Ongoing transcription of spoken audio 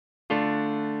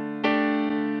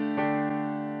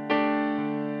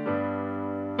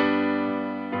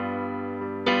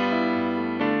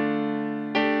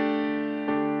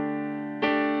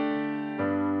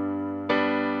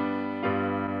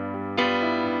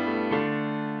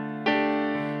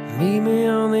Meet me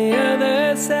on the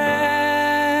other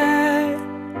side.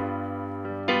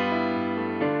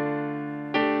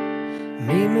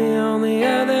 Meet me on the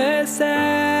other side.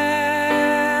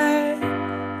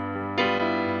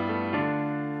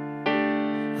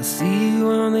 I'll see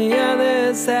you on the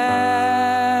other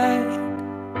side.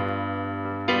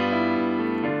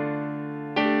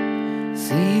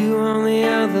 See you on the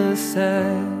other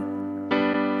side.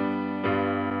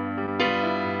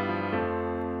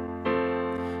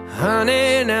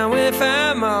 Honey, now if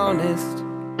I'm honest,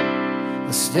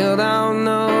 I still don't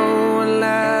know what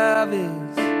love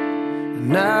is.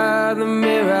 Another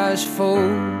mirage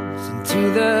folds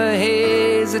into the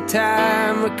haze of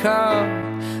time recalled.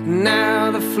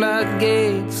 Now the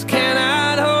floodgates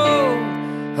cannot hold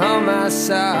all my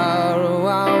sorrow,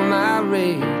 all my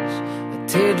rage. A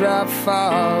teardrop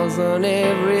falls on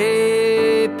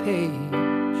every page.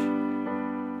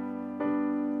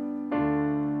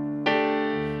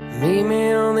 Meet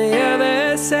me on the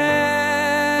other side.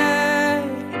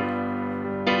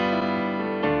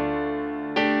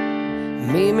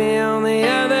 Meet me on the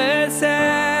other side.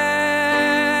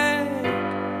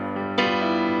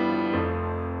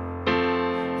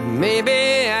 Maybe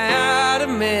I ought to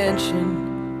mention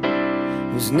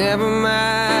it was never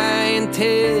my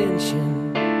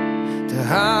intention to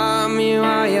harm you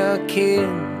or your kin.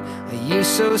 Are you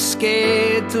so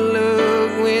scared to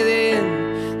look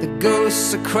within? The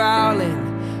ghosts are crawling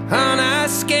on our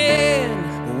skin.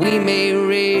 We may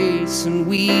race and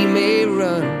we may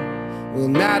run, we'll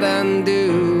not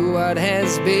undo what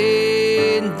has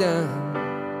been done.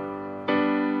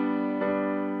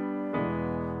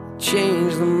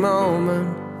 Change the moment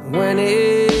when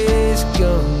it's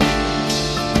gone.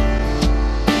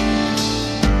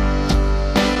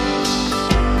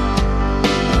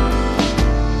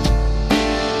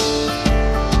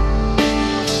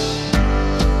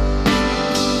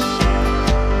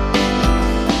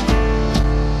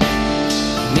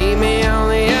 Meet me on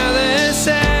the other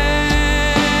side.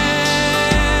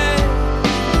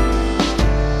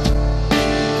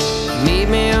 Meet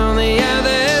me on the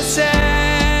other side.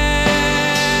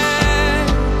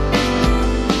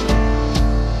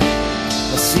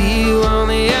 I'll see you on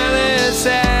the other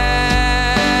side.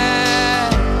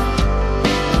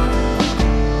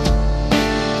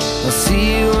 I'll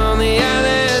see you on the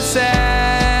other side.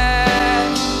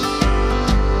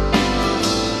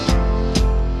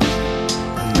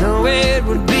 I know it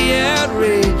would be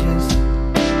outrageous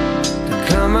to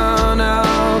come on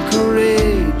all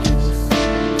courageous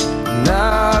and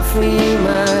offer you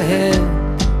my hand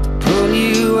to pull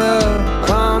you up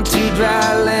onto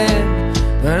dry land.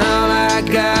 But all I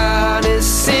got is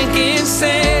sinking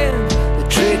sand. The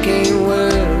trick ain't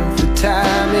worth the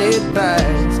time it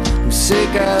buys. I'm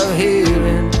sick of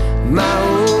hearing my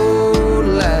old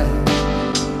lies.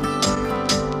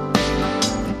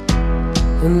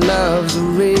 And love's a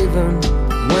raven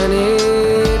when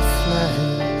it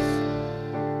flies.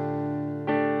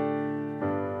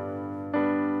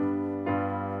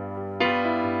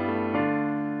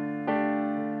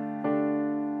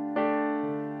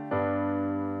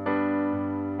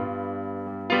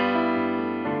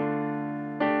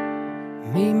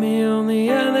 Meet me on the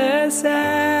other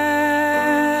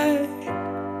side.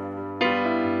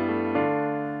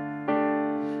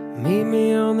 Meet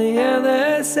me on the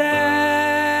other side.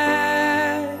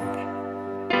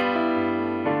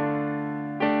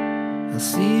 I'll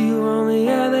see you on the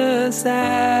other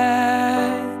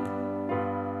side.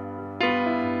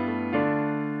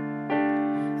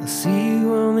 I'll see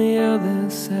you on the other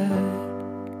side.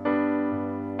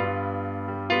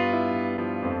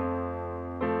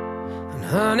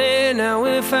 Honey, now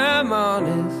if I'm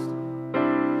honest,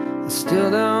 I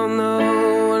still don't know